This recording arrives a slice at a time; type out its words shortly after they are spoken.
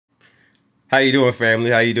How you doing,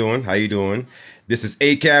 family? How you doing? How you doing? This is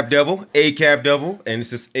ACAB Devil, and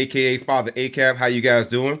this is AKA Father ACAB. How you guys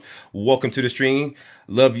doing? Welcome to the stream.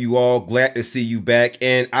 Love you all. Glad to see you back.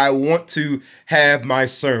 And I want to have my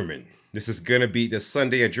sermon. This is gonna be the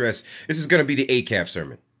Sunday address. This is gonna be the ACAB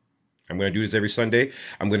sermon. I'm gonna do this every Sunday.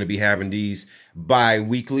 I'm gonna be having these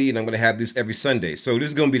bi-weekly, and I'm gonna have this every Sunday. So this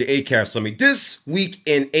is gonna be the ACAB sermon. This week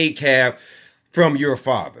in ACAB from your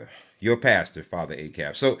father, your pastor, Father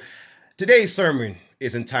ACAB. So today's sermon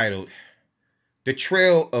is entitled The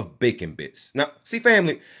Trail of Bacon Bits. Now, see,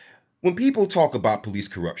 family, when people talk about police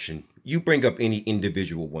corruption, you bring up any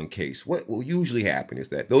individual one case. What will usually happen is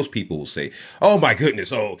that those people will say, oh my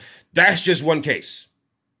goodness, oh, that's just one case.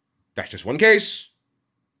 That's just one case.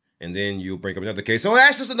 And then you'll bring up another case. Oh,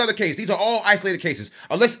 that's just another case. These are all isolated cases.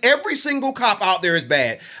 Unless every single cop out there is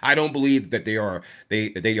bad, I don't believe that they are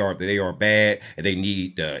bad and they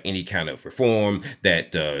need any kind of reform.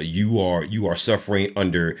 That you are suffering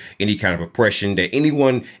under any kind of oppression. That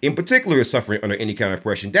anyone in particular is suffering under any kind of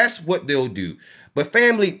oppression. That's what they'll do. But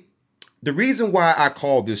family, the reason why I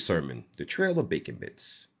call this sermon the Trail of Bacon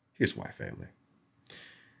Bits. Here's why, family.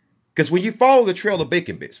 Because when you follow the Trail of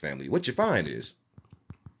Bacon Bits, family, what you find is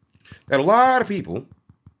that a lot of people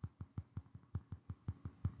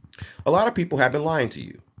have been lying to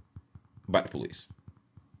you about the police.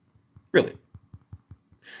 Really.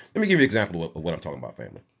 Let me give you an example of what I'm talking about,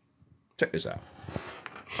 family. Check this out.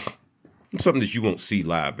 It's something that you won't see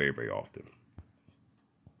live very, very often.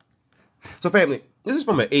 So, family, this is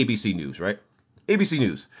from an ABC News, right? ABC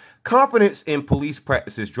News. Confidence in police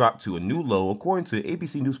practices dropped to a new low, according to the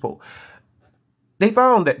ABC News poll. They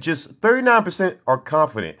found that just 39% are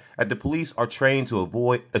confident that the police are trained to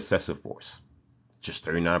avoid excessive force. Just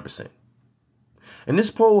 39%. And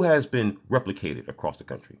this poll has been replicated across the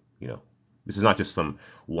country. You know, this is not just some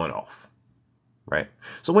one-off, right?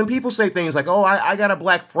 So when people say things like, oh, I got a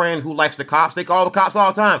black friend who likes the cops, they call the cops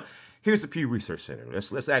all the time. Here's the Pew Research Center.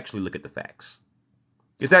 Let's actually look at the facts.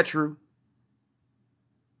 Is that true?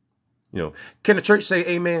 You know, can the church say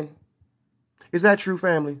amen? Is that true,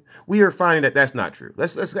 family? We are finding that that's not true.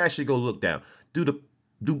 Let's actually go look down. Do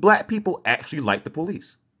black people actually like the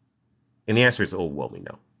police? And the answer is overwhelmingly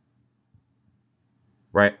no.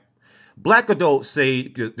 Right? Black adults say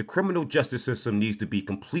the criminal justice system needs to be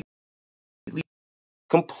completely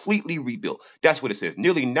rebuilt. That's what it says.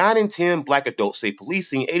 Nearly 9 in 10 black adults say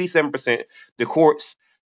policing, 87%, the courts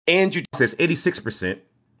and justice, 86%.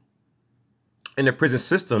 In the prison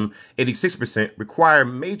system, 86% require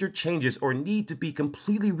major changes or need to be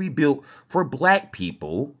completely rebuilt for black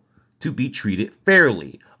people to be treated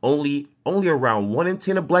fairly. Only around 1 in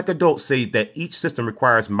 10 of black adults say that each system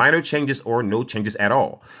requires minor changes or no changes at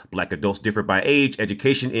all. Black adults differ by age,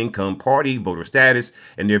 education, income, party, voter status,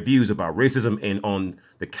 and their views about racism and on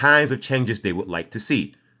the kinds of changes they would like to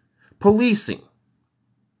see. Policing.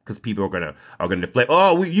 Because people are gonna deflect.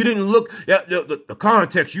 Oh, you didn't look at the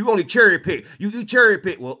context. You only cherry pick. You cherry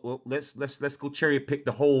pick. Well, let's go cherry pick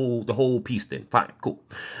the whole piece then. Fine, cool.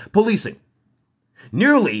 Policing.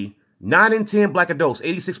 Nearly 9 in 10 black adults,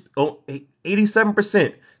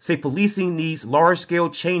 87% say policing needs large scale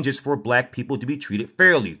changes for black people to be treated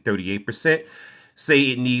fairly. 38%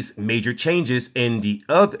 say it needs major changes, and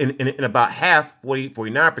about half,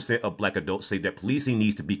 49% of black adults say that policing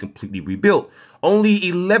needs to be completely rebuilt. Only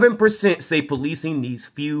 11% say policing needs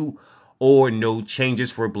few or no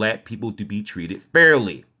changes for black people to be treated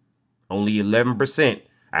fairly. Only 11%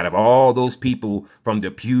 out of all those people from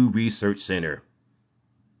the Pew Research Center.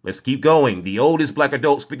 Let's keep going. The oldest black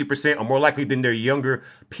adults, 50%, are more likely than their younger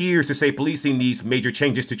peers to say policing needs major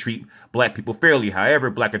changes to treat black people fairly. However,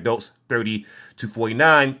 black adults 30 to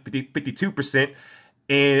 49, 52%,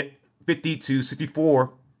 and 50 to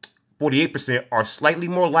 64, 48% are slightly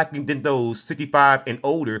more likely than those 65 and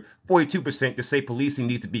older, 42%, to say policing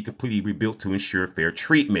needs to be completely rebuilt to ensure fair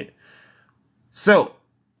treatment. So,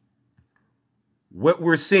 what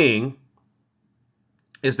we're seeing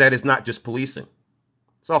is that it's not just policing.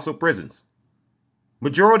 It's also prisons.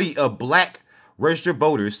 Majority of black registered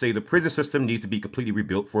voters say the prison system needs to be completely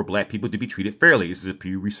rebuilt for black people to be treated fairly. This is a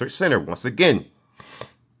Pew Research Center. Once again,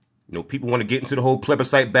 you know, people want to get into the whole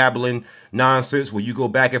plebiscite babbling nonsense where you go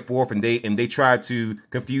back and forth and they try to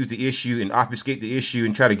confuse the issue and obfuscate the issue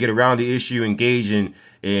and try to get around the issue, engage in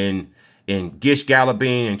gish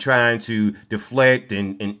galloping and trying to deflect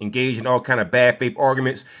and engage in all kind of bad faith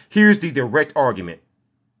arguments. Here's the direct argument.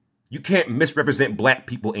 You can't misrepresent black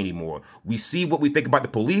people anymore. We see what we think about the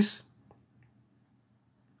police,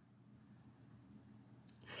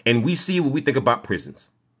 and we see what we think about prisons.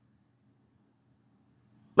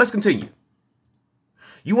 Let's continue.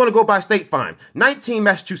 You want to go by state? Fine. 19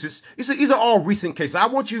 Massachusetts. These are all recent cases. I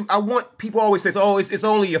want people always say, oh, it's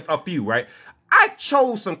only a few, right? I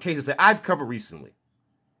chose some cases that I've covered recently,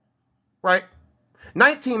 right?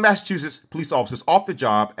 19 Massachusetts police officers off the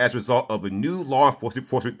job as a result of a new law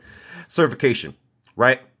enforcement certification,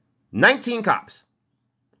 right? 19 cops.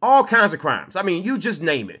 All kinds of crimes. I mean, you just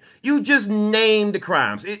name it. You just name the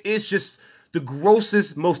crimes. It's just the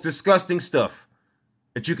grossest, most disgusting stuff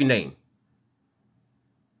that you can name.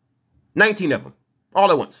 19 of them,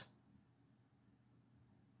 all at once.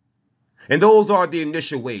 And those are the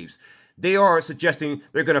initial waves. They are suggesting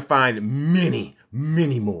they're going to find many,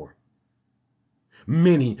 many more.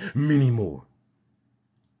 Many, many more.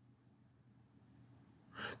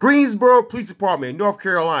 Greensboro Police Department, North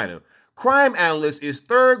Carolina. Crime analyst is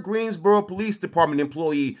third Greensboro Police Department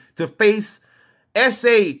employee to face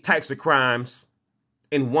SA types of crimes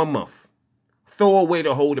in 1 month. Throw away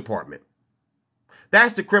the whole department.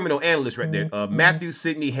 That's the criminal analyst right there. Matthew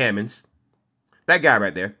Sidney Hammonds. That guy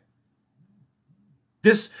right there.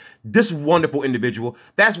 This wonderful individual.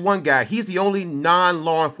 That's one guy. He's the only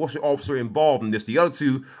non-law enforcement officer involved in this. The other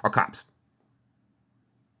two are cops.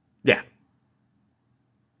 Yeah.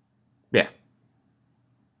 Yeah.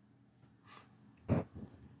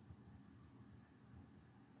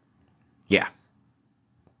 Yeah.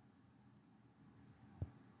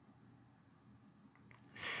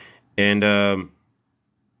 And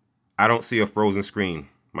I don't see a frozen screen,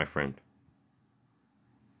 my friend.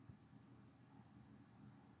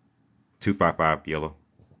 255 yellow.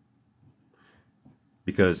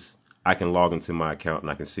 Because I can log into my account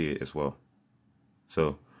and I can see it as well.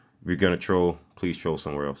 So if you're going to troll, please troll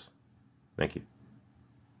somewhere else. Thank you.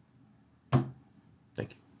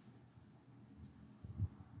 Thank you.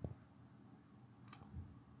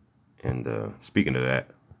 And speaking of that,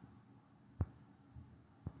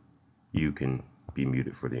 you can be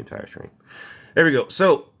muted for the entire stream. There we go.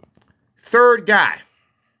 So, third guy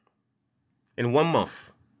in 1 month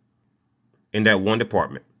in that one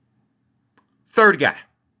department. Third guy.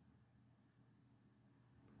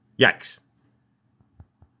 Yikes.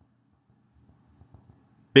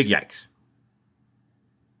 Big yikes.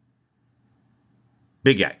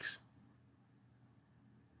 Big yikes.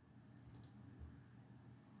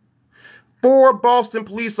 4 Boston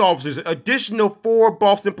police officers, additional 4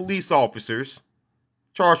 Boston police officers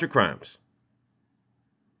charged with crimes.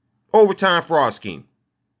 Overtime fraud scheme.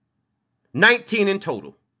 19 in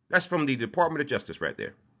total. That's from the Department of Justice right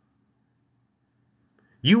there.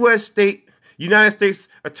 United States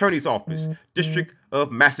Attorney's Office, District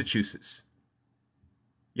of Massachusetts.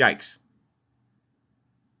 Yikes.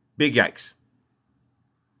 Big yikes.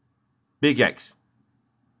 Big yikes.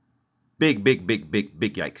 Big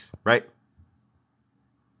yikes, right?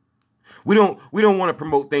 We don't want to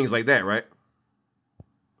promote things like that, right?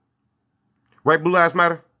 Right, Blue Lives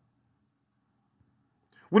Matter?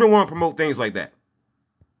 We don't want to promote things like that.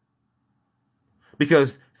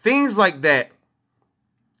 Because things like that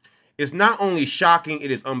is not only shocking,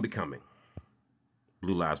 it is unbecoming.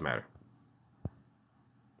 Blue Lives Matter.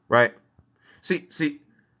 Right? See,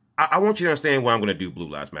 I want you to understand what I'm going to do, Blue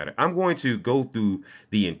Lives Matter. I'm going to go through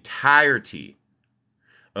the entirety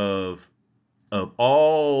of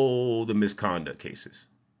all the misconduct cases.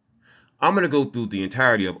 I'm going to go through the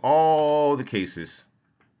entirety of all the cases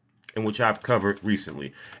in which I've covered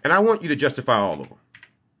recently. And I want you to justify all of them.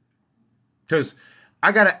 Because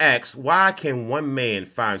I got to ask, why can one man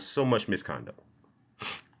find so much misconduct?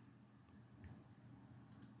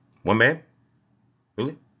 One man?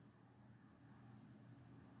 Really?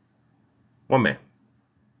 One man.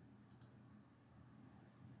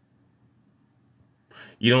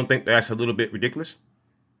 You don't think that's a little bit ridiculous?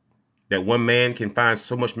 That one man can find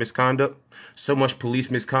so much misconduct, so much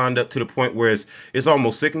police misconduct to the point where it's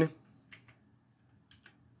almost sickening?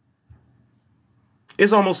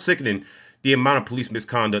 It's almost sickening the amount of police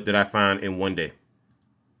misconduct that I find in one day.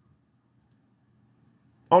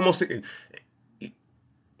 Almost sickening.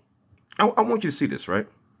 I want you to see this, right?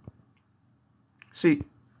 See,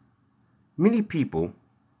 many people,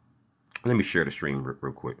 let me share the stream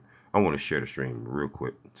real quick. I want to share the stream real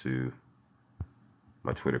quick to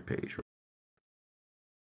my Twitter page.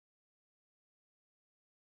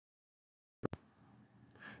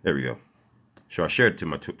 There we go. So I shared it to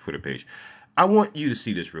my Twitter page. I want you to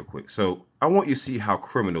see this real quick. So I want you to see how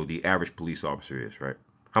criminal the average police officer is, right?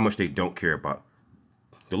 How much they don't care about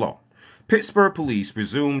the law. Pittsburgh police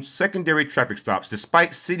resumed secondary traffic stops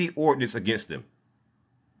despite city ordinance against them.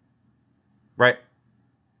 Right?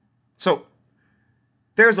 So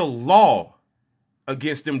there's a law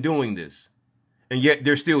against them doing this, and yet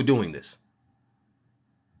they're still doing this.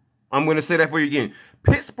 I'm going to say that for you again.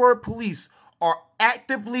 Pittsburgh police are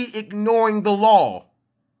actively ignoring the law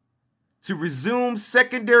to resume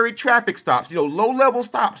secondary traffic stops, low-level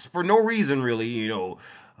stops for no reason, really,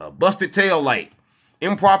 busted tail light,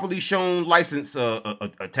 improperly shown license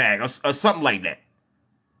a tag, or something like that.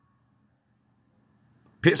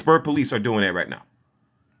 Pittsburgh police are doing that right now.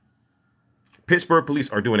 Pittsburgh police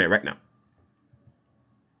are doing that right now.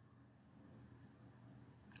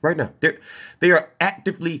 Right now. They are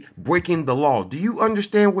actively breaking the law. Do you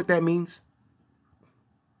understand what that means?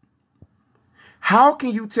 How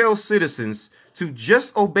can you tell citizens to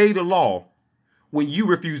just obey the law when you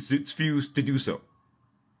refuse to do so?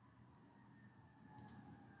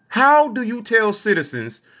 How do you tell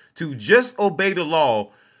citizens to just obey the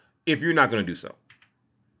law if you're not going to do so?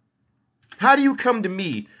 How do you come to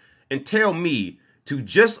me and tell me to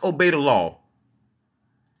just obey the law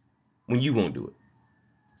when you won't do it?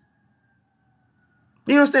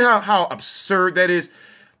 You understand how absurd that is?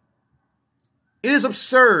 It is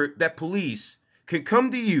absurd that police can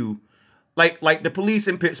come to you, like the police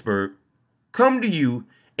in Pittsburgh, come to you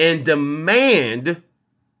and demand,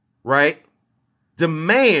 right?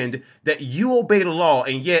 Demand that you obey the law,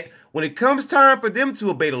 and yet when it comes time for them to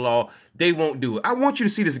obey the law, they won't do it. I want you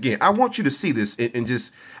to see this again. I want you to see this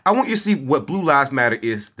I want you to see what Blue Lives Matter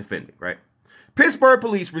is defending, right? Pittsburgh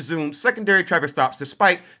police resumed secondary traffic stops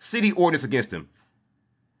despite city ordinance against them.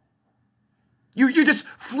 You just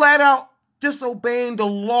flat out disobeying the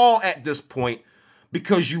law at this point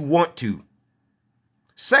because you want to.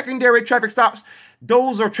 Secondary traffic stops,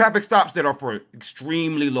 those are traffic stops that are for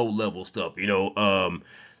extremely low level stuff, air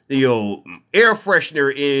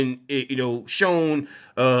freshener shown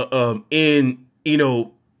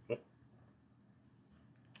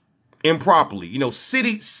improperly,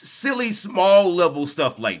 silly small level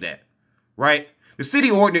stuff like that, right? The city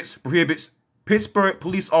ordinance prohibits Pittsburgh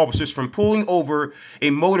police officers from pulling over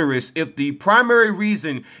a motorist if the primary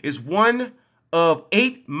reason is one of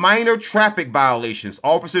 8 minor traffic violations.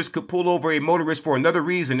 Officers could pull over a motorist for another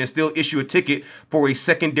reason and still issue a ticket for a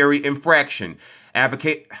secondary infraction.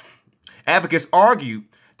 Advocates argue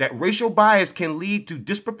that racial bias can lead to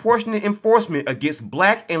disproportionate enforcement against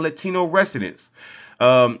Black and Latino residents.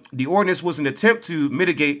 The ordinance was an attempt to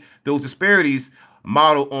mitigate those disparities,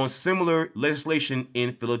 modeled on similar legislation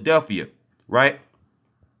in Philadelphia. Right?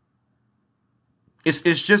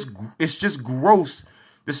 It's just gross,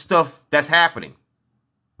 the stuff that's happening.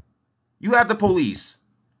 You have the police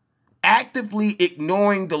actively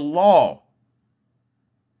ignoring the law,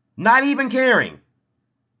 not even caring.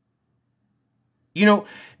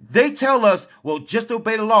 They tell us, well, just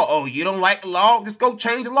obey the law. Oh, you don't like the law? Just go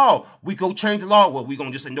change the law. We go change the law. Well, we're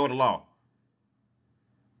going to just ignore the law.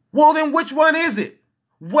 Well, then which one is it?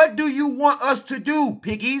 What do you want us to do,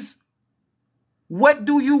 piggies? What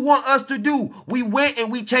do you want us to do? We went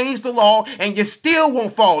and we changed the law, and you still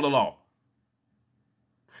won't follow the law.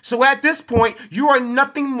 So at this point, you are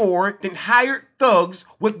nothing more than hired thugs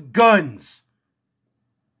with guns.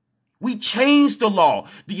 We changed the law.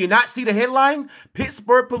 Do you not see the headline?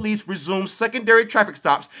 Pittsburgh police resume secondary traffic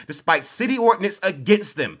stops despite city ordinance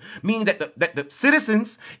against them. Meaning that the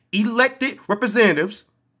citizens, elected representatives,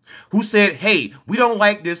 who said, hey, we don't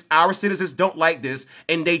like this, our citizens don't like this,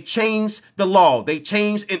 and they changed the law, they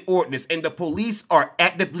changed an ordinance, and the police are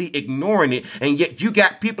actively ignoring it, and yet you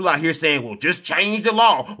got people out here saying, well, just change the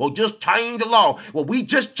law, well, just change the law. Well, we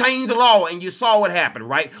just changed the law, and you saw what happened,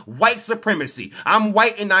 right? White supremacy. I'm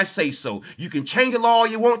white, and I say so. You can change the law all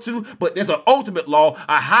you want to, but there's an ultimate law,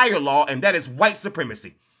 a higher law, and that is white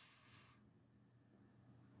supremacy.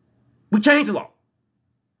 We changed the law.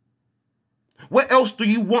 What else do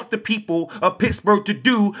you want the people of Pittsburgh to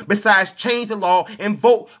do besides change the law and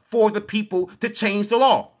vote for the people to change the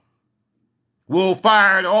law? We'll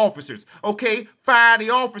fire the officers. Okay, fire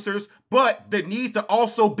the officers, but there needs to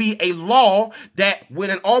also be a law that when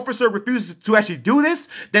an officer refuses to actually do this,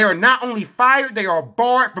 they are not only fired, they are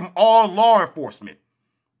barred from all law enforcement.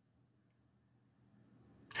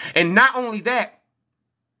 And not only that,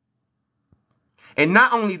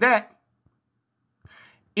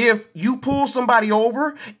 if you pull somebody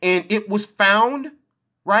over and it was found,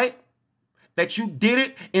 right, that you did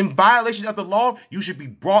it in violation of the law, you should be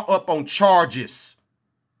brought up on charges,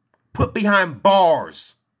 put behind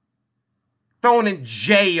bars, thrown in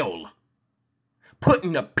jail, put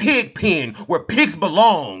in a pig pen where pigs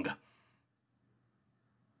belong.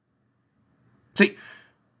 See,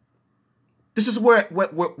 this is where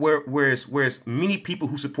many people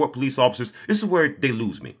who support police officers, this is where they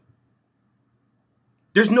lose me.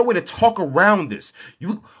 There's no way to talk around this.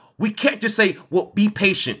 We can't just say, well, be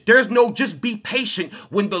patient. There's no just be patient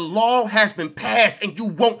when the law has been passed and you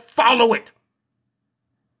won't follow it.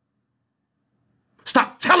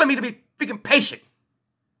 Stop telling me to be freaking patient.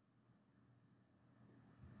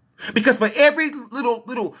 Because for every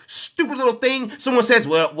little stupid little thing, someone says,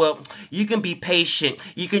 well, you can be patient.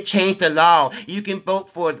 You can change the law. You can vote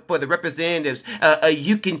for the representatives.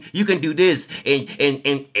 You can do this and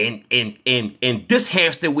this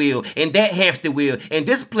hamster wheel and that hamster wheel and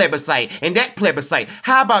this plebiscite and that plebiscite.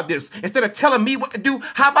 How about this? Instead of telling me what to do,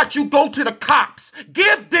 how about you go to the cops?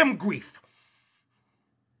 Give them grief.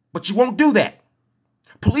 But you won't do that.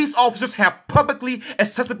 Police officers have publicly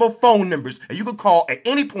accessible phone numbers and you can call at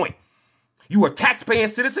any point. You are a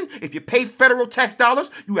taxpaying citizen. If you pay federal tax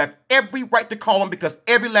dollars, you have every right to call them because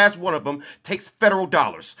every last one of them takes federal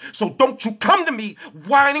dollars. So don't you come to me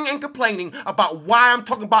whining and complaining about why I'm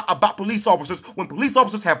talking about police officers when police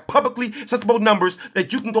officers have publicly accessible numbers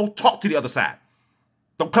that you can go talk to the other side.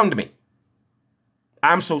 Don't come to me.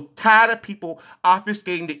 I'm so tired of people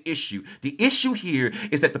obfuscating the issue. The issue here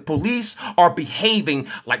is that the police are behaving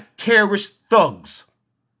like terrorist thugs.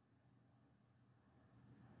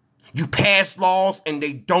 You pass laws and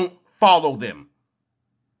they don't follow them,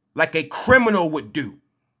 like a criminal would do.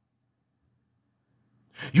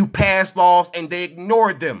 You pass laws and they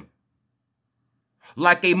ignore them,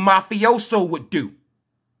 like a mafioso would do.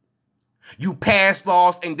 You pass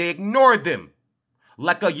laws and they ignore them,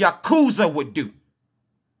 like a yakuza would do.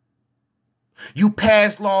 You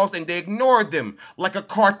pass laws and they ignore them like a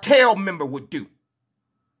cartel member would do.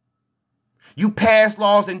 You pass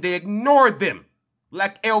laws and they ignore them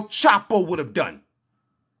like El Chapo would have done.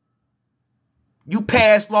 You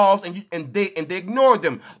pass laws and they ignore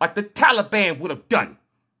them like the Taliban would have done.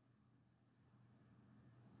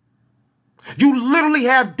 You literally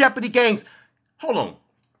have deputy gangs. Hold on.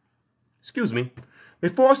 Excuse me.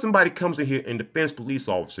 Before somebody comes in here and defends police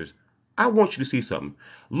officers, I want you to see something.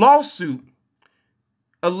 Lawsuit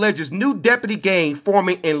alleges new deputy gang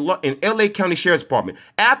forming in LA County Sheriff's Department.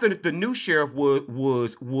 After the new sheriff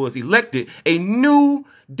was elected, a new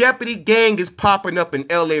deputy gang is popping up in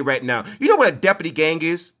LA right now. You know what a deputy gang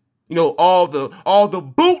is? You know, all the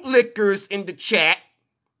bootlickers in the chat.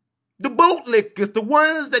 The bootlickers, the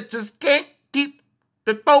ones that just can't keep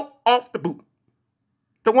the throat off the boot.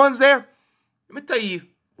 The ones there. Let me tell you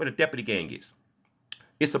what a deputy gang is.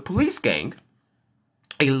 It's a police gang,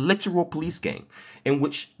 a literal police gang, in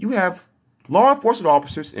which you have law enforcement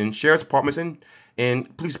officers in sheriff's departments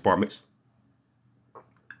and police departments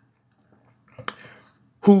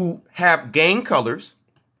who have gang colors.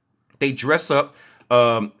 They dress up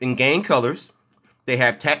in gang colors. They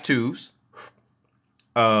have tattoos.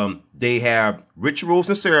 They have rituals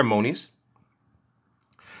and ceremonies.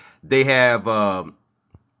 They have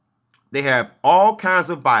all kinds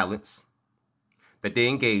of violence that they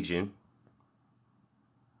engage in,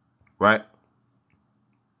 right?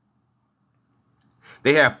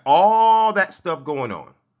 They have all that stuff going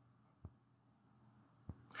on.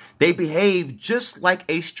 They behave just like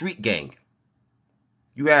a street gang.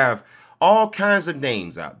 You have all kinds of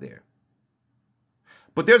names out there.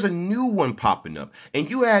 But there's a new one popping up. And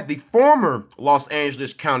you had the former Los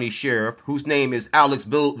Angeles County Sheriff, whose name is Alex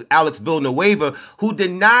Villanueva, who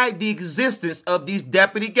denied the existence of these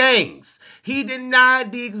deputy gangs. He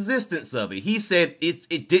denied the existence of it. He said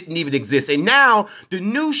it didn't even exist. And now the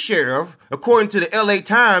new sheriff, according to the LA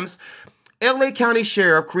Times, LA County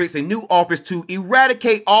Sheriff creates a new office to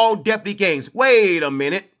eradicate all deputy gangs. Wait a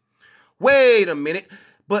minute.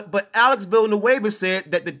 But Alex Villanueva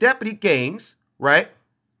said that the deputy gangs, right?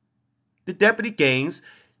 The deputy gangs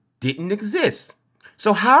didn't exist.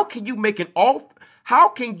 So how can you make an office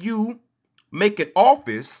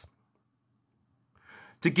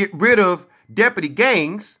to get rid of deputy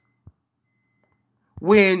gangs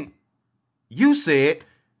when you said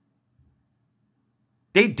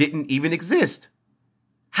they didn't even exist?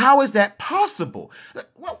 How is that possible?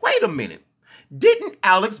 Well, wait a minute. Didn't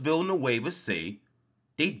Alex Villanueva say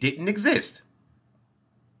they didn't exist?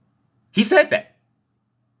 He said that.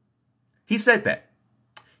 He said that.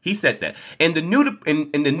 And the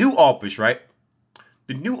new office, right?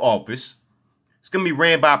 The new office is going to be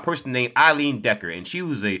ran by a person named Eileen Decker, and she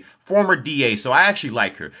was a former DA, so I actually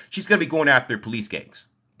like her. She's going to be going after police gangs,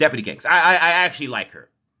 deputy gangs. I actually like her.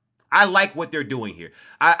 I like what they're doing here.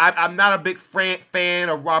 I'm not a big fan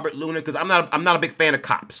of Robert Luna because I'm not a big fan of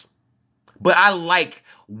cops, but I like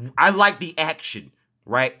the action,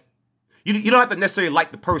 right? You don't have to necessarily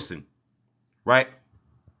like the person, right?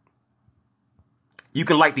 You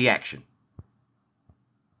can like the action.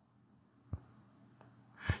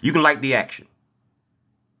 You can like the action.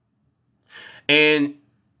 And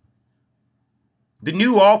the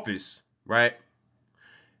new office, right?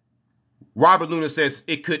 Robert Luna says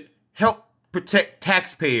it could help protect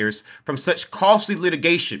taxpayers from such costly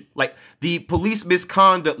litigation, like the police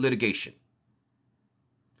misconduct litigation.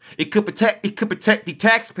 It could protect the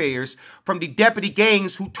taxpayers from the deputy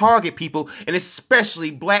gangs who target people, and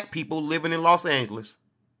especially black people living in Los Angeles.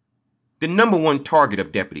 The number one target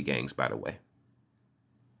of deputy gangs, by the way.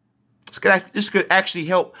 This could actually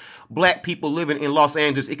help black people living in Los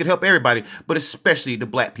Angeles. It could help everybody, but especially the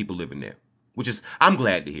black people living there, which is, I'm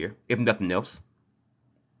glad to hear, if nothing else.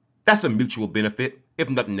 That's a mutual benefit, if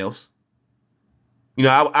nothing else. You know,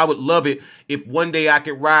 I would love it if one day I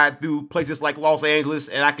could ride through places like Los Angeles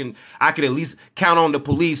and I could at least count on the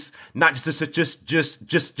police not just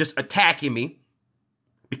attacking me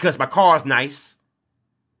because my car's nice.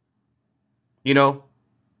 You know,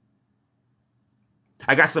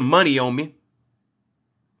 I got some money on me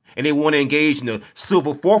and they want to engage in a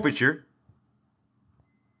civil forfeiture.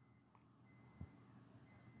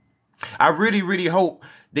 I really, really hope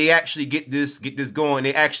they actually get this going.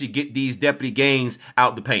 They actually get these deputy gangs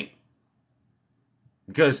out the paint.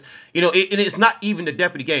 Because, you know, it's not even the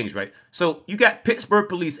deputy gangs, right? So you got Pittsburgh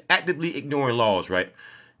police actively ignoring laws, right?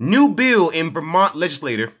 New bill in Vermont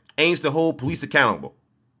legislature aims to hold police accountable,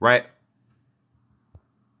 right?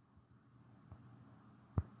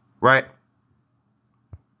 Right?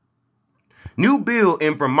 New bill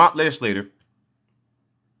in Vermont legislature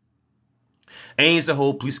aims to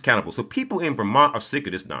hold police accountable. So people in Vermont are sick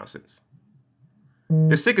of this nonsense.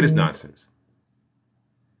 They're sick of this nonsense.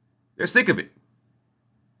 They're sick of it.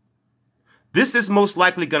 This is most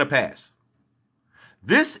likely going to pass.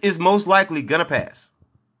 This is most likely going to pass.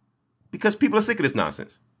 Because people are sick of this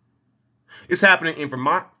nonsense. It's happening in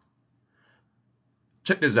Vermont.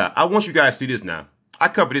 Check this out. I want you guys to see this now. I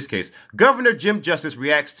covered this case. Governor Jim Justice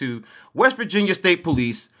reacts to West Virginia State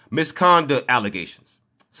Police misconduct allegations.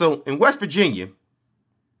 So in West Virginia,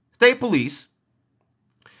 state police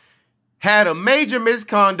had a major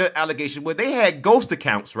misconduct allegation where they had ghost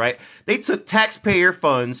accounts, right? They took taxpayer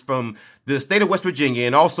funds from the state of West Virginia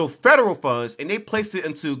and also federal funds, and they placed it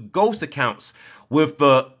into ghost accounts with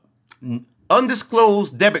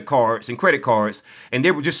undisclosed debit cards and credit cards, and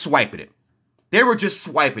they were just swiping it. They were just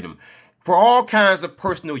swiping them for all kinds of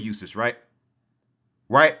personal uses, right?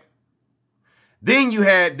 Right? Then you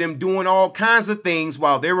had them doing all kinds of things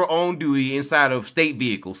while they were on duty inside of state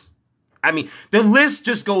vehicles. I mean, the list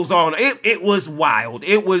just goes on. It was wild.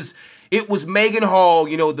 It was Megan Hall,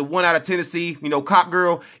 you know, the one out of Tennessee, you know, cop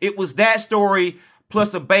girl. It was that story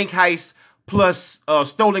plus a bank heist plus a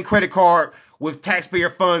stolen credit card with taxpayer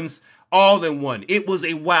funds all in one. It was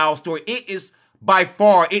a wild story. It is by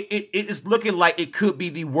far, it is looking like it could be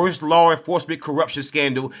the worst law enforcement corruption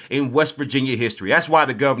scandal in West Virginia history. That's why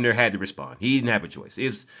the governor had to respond. He didn't have a choice.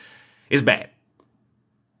 It's bad.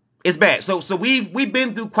 It's bad. So we've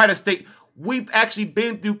been through quite a state. We've actually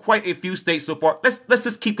been through quite a few states so far. Let's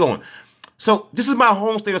just keep going. So this is my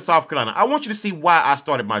home state of South Carolina. I want you to see why I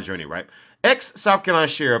started my journey, right? Ex-South Carolina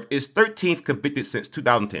sheriff is 13th convicted since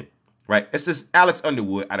 2010, right? This is Alex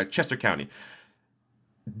Underwood out of Chester County.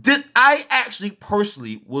 I actually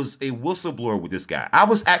personally was a whistleblower with this guy. I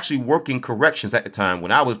was actually working corrections at the time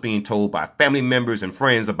when I was being told by family members and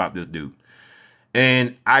friends about this dude.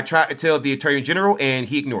 And I tried to tell the attorney general and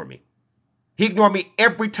he ignored me. He ignored me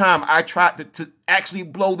every time I tried to actually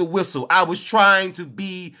blow the whistle. I was trying to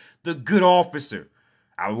be the good officer.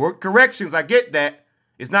 I work corrections. I get that.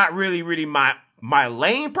 It's not really my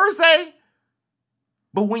lane per se.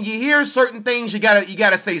 But when you hear certain things, you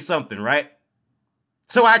gotta say something, right?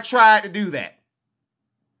 So I tried to do that.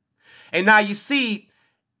 And now you see,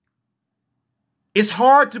 it's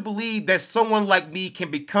hard to believe that someone like me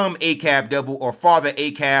can become ACAB devil or father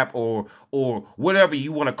ACAB or whatever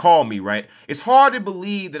you want to call me, right? It's hard to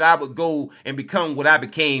believe that I would go and become what I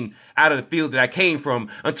became out of the field that I came from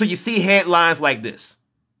until you see headlines like this,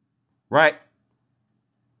 right?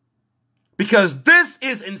 Because this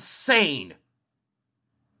is insane.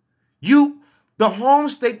 The home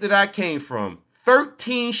state that I came from,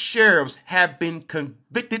 13 sheriffs have been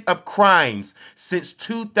convicted of crimes since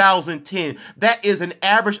 2010. That is an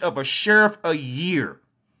average of a sheriff a year.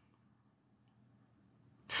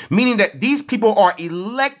 Meaning that these people are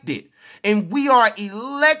elected and we are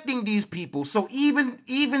electing these people. So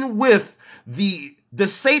even with the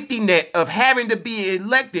safety net of having to be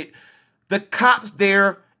elected, the cops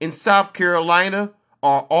there in South Carolina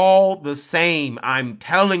are all the same. I'm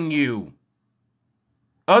telling you.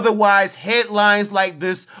 Otherwise, headlines like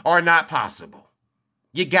this are not possible.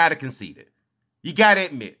 You got to concede it. You got to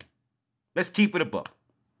admit. Let's keep it a buck.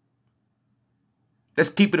 Let's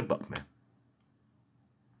keep it a buck, man.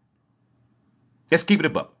 Let's keep it a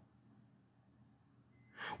buck.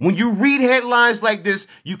 When you read headlines like this,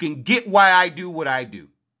 you can get why I do what I do.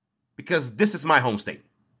 Because this is my home state.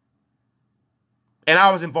 And I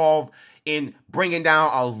was involved in bringing down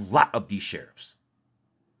a lot of these sheriffs.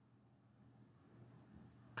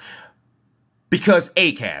 Because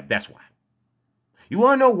ACAB, that's why. You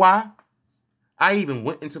want to know why I even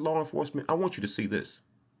went into law enforcement? I want you to see this.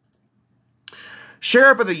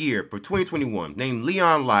 Sheriff of the Year for 2021, named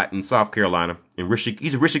Leon Lott in South Carolina.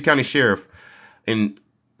 He's a Richard County Sheriff in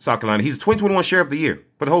South Carolina. He's a 2021 Sheriff of the Year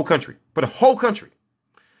for the whole country. For the whole country.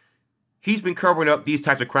 He's been covering up these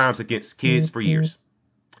types of crimes against kids for years.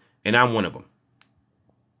 And I'm one of them.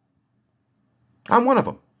 I'm one of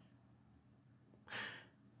them.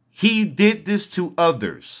 He did this to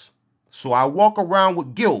others. So I walk around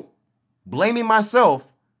with guilt, blaming myself.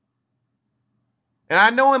 And I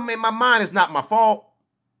know in my mind it's not my fault.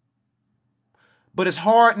 But it's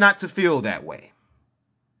hard not to feel that way.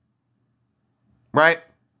 Right?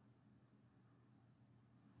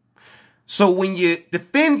 So when you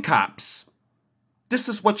defend cops, this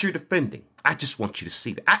is what you're defending. I just want you to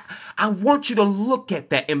see that. I want you to look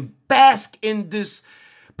at that and bask in this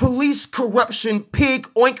police corruption, pig,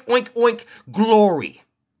 oink, oink, oink, glory.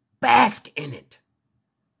 Bask in it.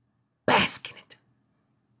 Bask in it.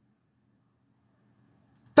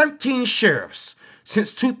 13 sheriffs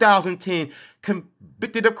since 2010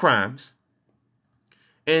 convicted of crimes.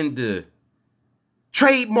 And the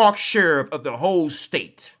trademark sheriff of the whole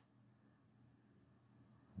state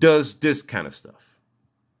does this kind of stuff.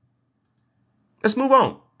 Let's move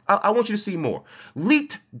on. I want you to see more.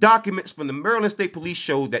 Leaked documents from the Maryland State Police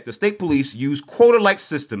show that the state police use quota-like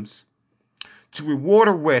systems to reward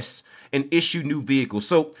arrests and issue new vehicles.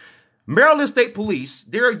 So Maryland State Police,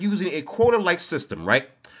 they're using a quota-like system, right?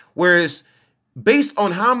 Whereas based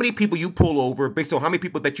on how many people you pull over, based on how many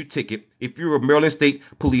people that you ticket, if you're a Maryland State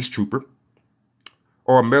Police trooper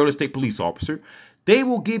or a Maryland State Police officer, they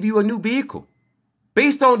will give you a new vehicle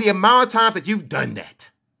based on the amount of times that you've done that.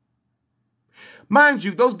 Mind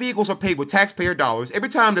you, those vehicles are paid with taxpayer dollars. Every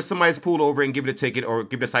time that somebody's pulled over and given a ticket or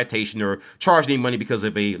given a citation or charged any money because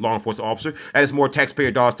of a law enforcement officer, that is more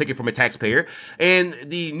taxpayer dollars taken from a taxpayer. And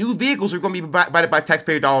the new vehicles are going to be provided by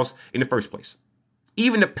taxpayer dollars in the first place.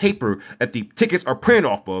 Even the paper that the tickets are printed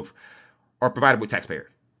off of are provided with taxpayer.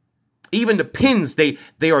 Even the pins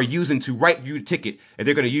they are using to write you the ticket and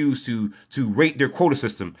they're going to use to rate their quota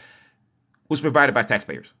system was provided by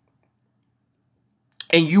taxpayers.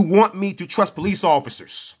 And you want me to trust police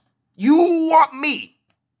officers. You want me.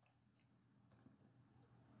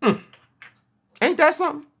 Ain't that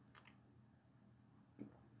something?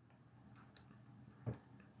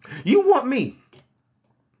 You want me,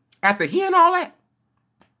 after hearing all that,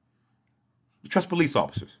 you trust police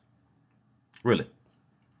officers? Really?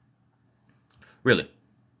 Really?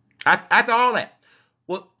 After all that?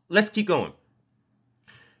 Well, let's keep going.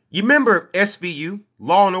 You remember SVU,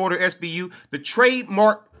 Law and Order SVU, the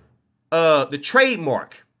trademark. The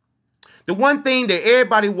one thing that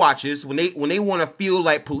everybody watches when they want to feel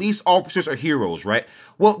like police officers are heroes, right?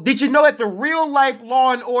 Well, did you know that the real life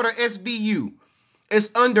Law and Order SVU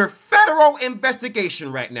is under federal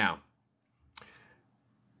investigation right now?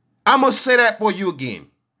 I'm going to say that for you again.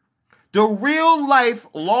 The real life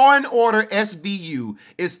Law and Order SVU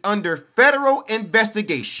is under federal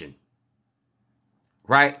investigation.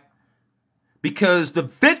 Right? Because the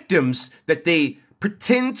victims that they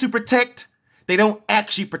pretend to protect, they don't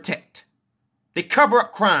actually protect. They cover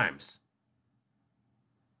up crimes.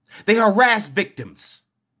 They harass victims.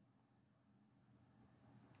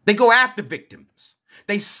 They go after victims.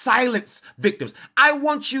 They silence victims. I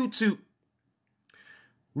want you to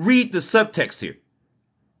read the subtext here.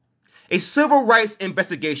 A civil rights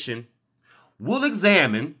investigation will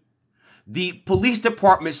examine the police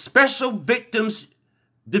department's Special Victims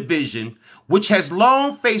Division, which has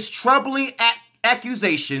long faced troubling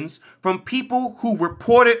accusations from people who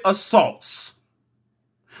reported assaults.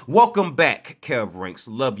 Welcome back, Kev Ranks.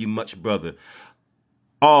 Love you much, brother.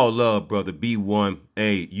 All love, brother. B1.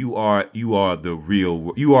 Hey, you are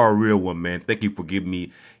a real one, man. Thank you for giving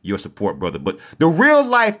me your support, brother. But the real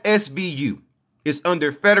life SVU is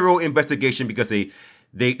under federal investigation because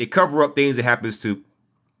they cover up things that happens to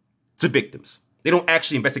victims. They don't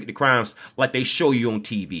actually investigate the crimes like they show you on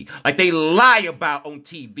TV, like they lie about on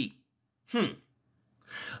TV.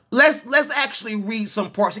 Let's actually read some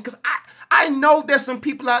parts because I know there's some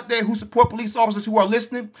people out there who support police officers who are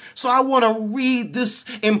listening. So I want to read this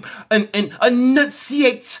and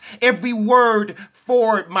enunciate every word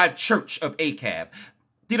for my church of ACAB.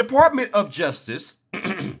 The Department of Justice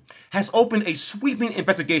has opened a sweeping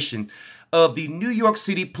investigation of the New York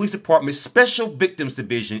City Police Department's Special Victims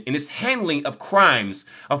Division in its handling of crimes,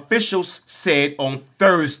 officials said on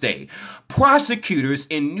Thursday. Prosecutors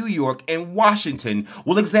in New York and Washington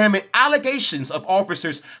will examine allegations of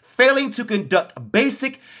officers failing to conduct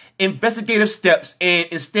basic investigative steps and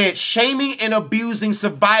instead shaming and abusing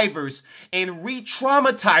survivors and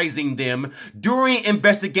re-traumatizing them during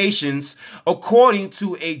investigations, according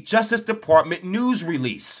to a Justice Department news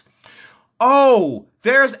release. Oh,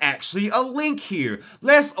 there's actually a link here.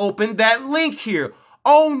 Let's open that link here.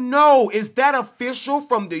 Oh no, is that official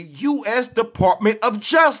from the U.S. Department of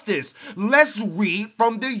Justice? Let's read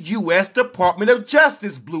from the U.S. Department of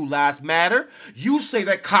Justice, Blue Lives Matter. You say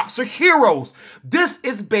that cops are heroes. This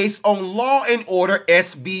is based on Law and Order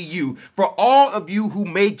SVU for all of you who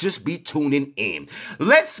may just be tuning in.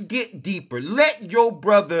 Let's get deeper. Let your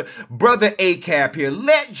brother ACAB here,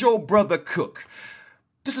 let your brother cook.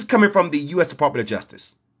 This is coming from the U.S. Department of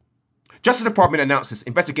Justice. Justice Department announces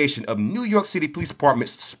investigation of New York City Police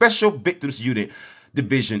Department's Special Victims Unit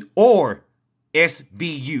Division, or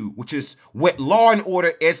SVU, which is what Law and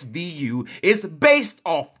Order SVU is based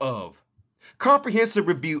off of. Comprehensive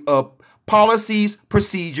review of policies,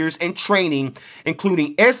 procedures, and training,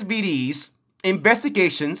 including SVD's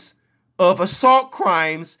investigations of assault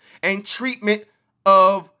crimes and treatment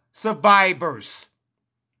of survivors.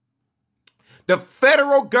 The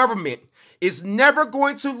federal government is never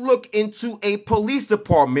going to look into a police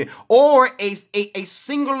department or a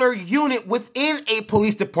singular unit within a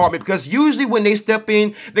police department, because usually when they step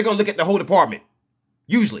in, they're going to look at the whole department.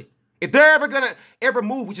 Usually. If they're ever going to ever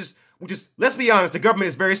move, which is, let's be honest, the government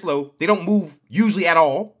is very slow. They don't move usually at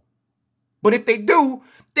all. But if they do,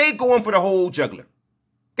 they go in for the whole juggler.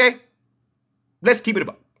 Okay? Let's keep it a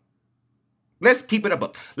buck. Let's keep it a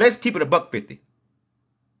buck. Let's keep it $1.50.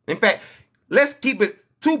 In fact, let's keep it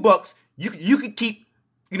 $2. You can keep,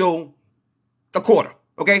 a quarter,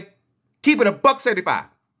 okay? Keep it $1.75.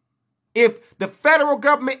 If the federal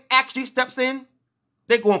government actually steps in,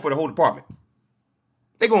 they're going for the whole department.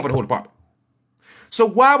 They're going for the whole department. So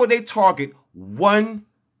why would they target one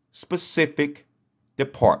specific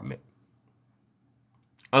department?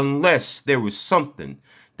 Unless there was something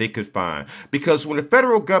they could find. Because when the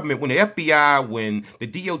federal government, when the FBI, when the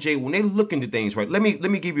DOJ, when they look into things, right, let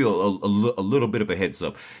me give you a little bit of a heads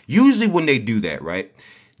up. Usually when they do that, right,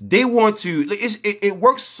 they want to, it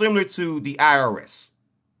works similar to the IRS.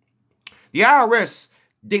 The IRS,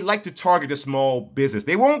 they like to target a small business.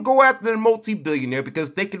 They won't go after the multi-billionaire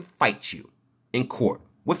because they can fight you in court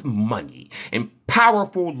with money and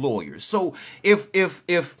powerful lawyers. So if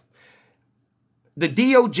the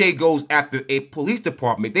DOJ goes after a police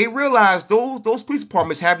department, they realize those police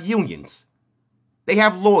departments have unions. They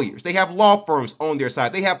have lawyers. They have law firms on their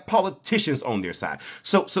side. They have politicians on their side.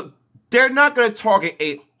 So they're not going to target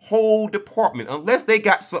a whole department unless they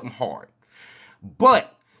got something hard.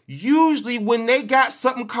 But usually when they got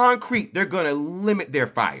something concrete, they're going to limit their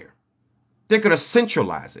fire. They're going to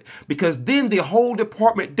centralize it, because then the whole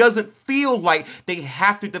department doesn't feel like they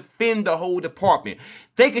have to defend the whole department.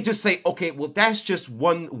 They could just say, okay, well, that's just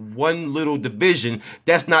one little division.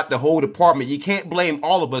 That's not the whole department. You can't blame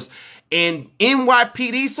all of us. And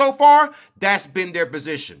NYPD so far, that's been their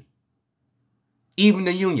position. Even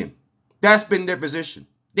the union, that's been their position.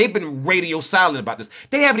 They've been radio silent about this.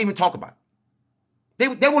 They haven't even talked about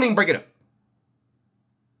it. They won't even bring it up.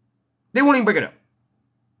 They won't even bring it up.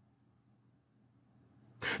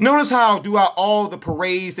 Notice how throughout all the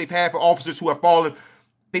parades they've had for officers who have fallen,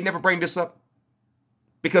 they never bring this up.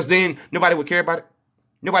 Because then nobody would care about it.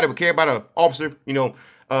 Nobody would care about an officer,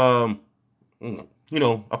 a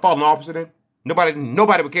fallen officer then.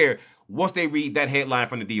 Nobody would care once they read that headline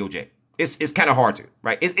from the DOJ. It's kind of hard to,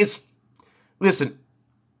 right? Listen,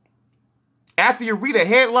 after you read a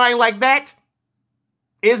headline like that,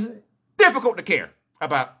 it's difficult to care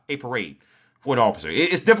about a parade for an officer.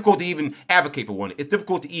 It's difficult to even advocate for one. It's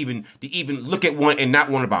difficult to even look at one and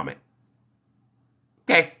not want to vomit.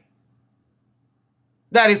 Okay,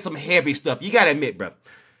 that is some heavy stuff. You gotta admit, brother.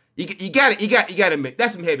 You gotta admit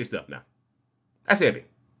that's some heavy stuff. Now, that's heavy.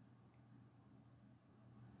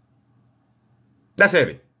 That's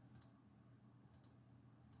heavy.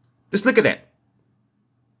 Just look at that.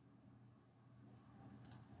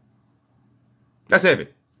 That's heavy.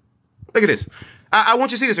 Look at this. I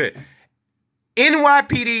want you to see this right.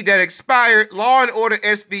 NYPD that expired, Law and Order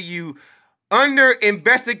SVU under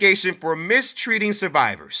investigation for mistreating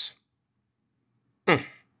survivors.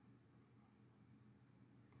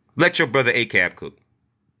 Let your brother ACAB cook.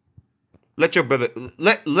 Let your brother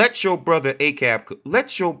ACAB cook.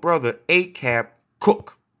 Let your brother ACAB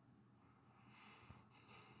cook.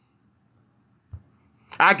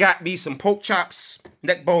 I got me some pork chops,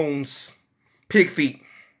 neck bones, pig feet,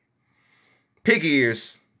 pig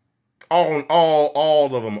ears.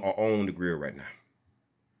 All of them are on the grill right now.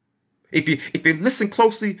 If you listen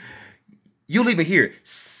closely, you'll even hear it.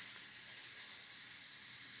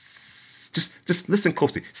 Just listen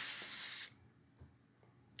closely.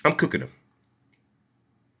 I'm cooking them.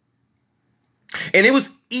 And it was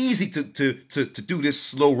easy to do this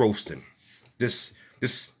slow roasting, this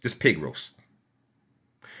pig roast.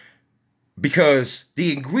 Because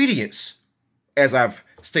the ingredients, as I've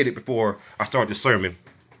stated before I started this sermon,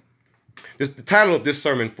 the title of this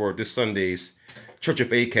sermon for this Sunday's Church of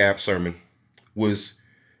ACAB sermon was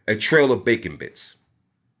A Trail of Bacon Bits.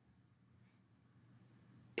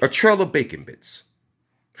 A trail of bacon bits.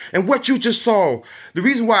 And what you just saw, the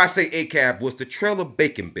reason why I say ACAB was the trail of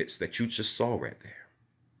bacon bits that you just saw right there.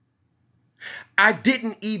 I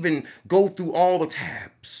didn't even go through all the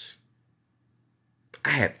tabs. I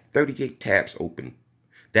had 38 tabs open.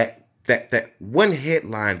 That one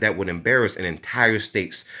headline that would embarrass an entire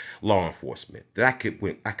state's law enforcement that I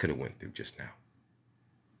could have went through just now.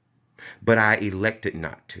 But I elected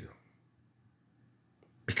not to.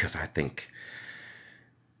 Because I think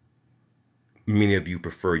many of you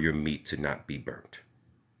prefer your meat to not be burnt.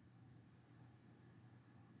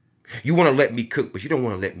 You want to let me cook, but you don't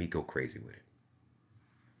want to let me go crazy with it.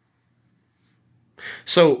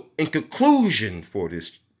 So, in conclusion for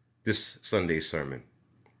this Sunday sermon,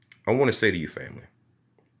 I want to say to you, family,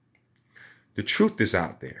 the truth is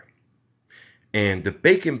out there. And the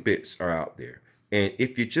bacon bits are out there. And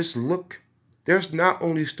if you just look, there's not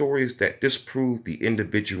only stories that disprove the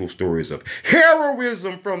individual stories of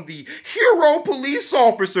heroism from the hero police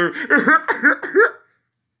officer.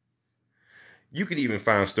 You can even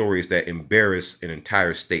find stories that embarrass an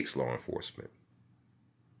entire state's law enforcement.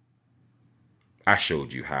 I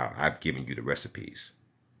showed you how. I've given you the recipes.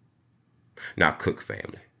 Now cook,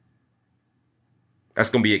 family. That's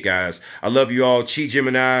going to be it, guys. I love you all. Chi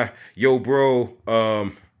Gemini, yo, bro,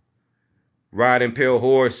 Ride and Pale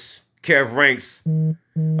Horse, Kev Ranks,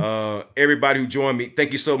 everybody who joined me.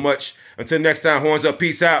 Thank you so much. Until next time, horns up,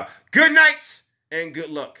 peace out. Good night and good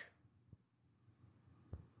luck.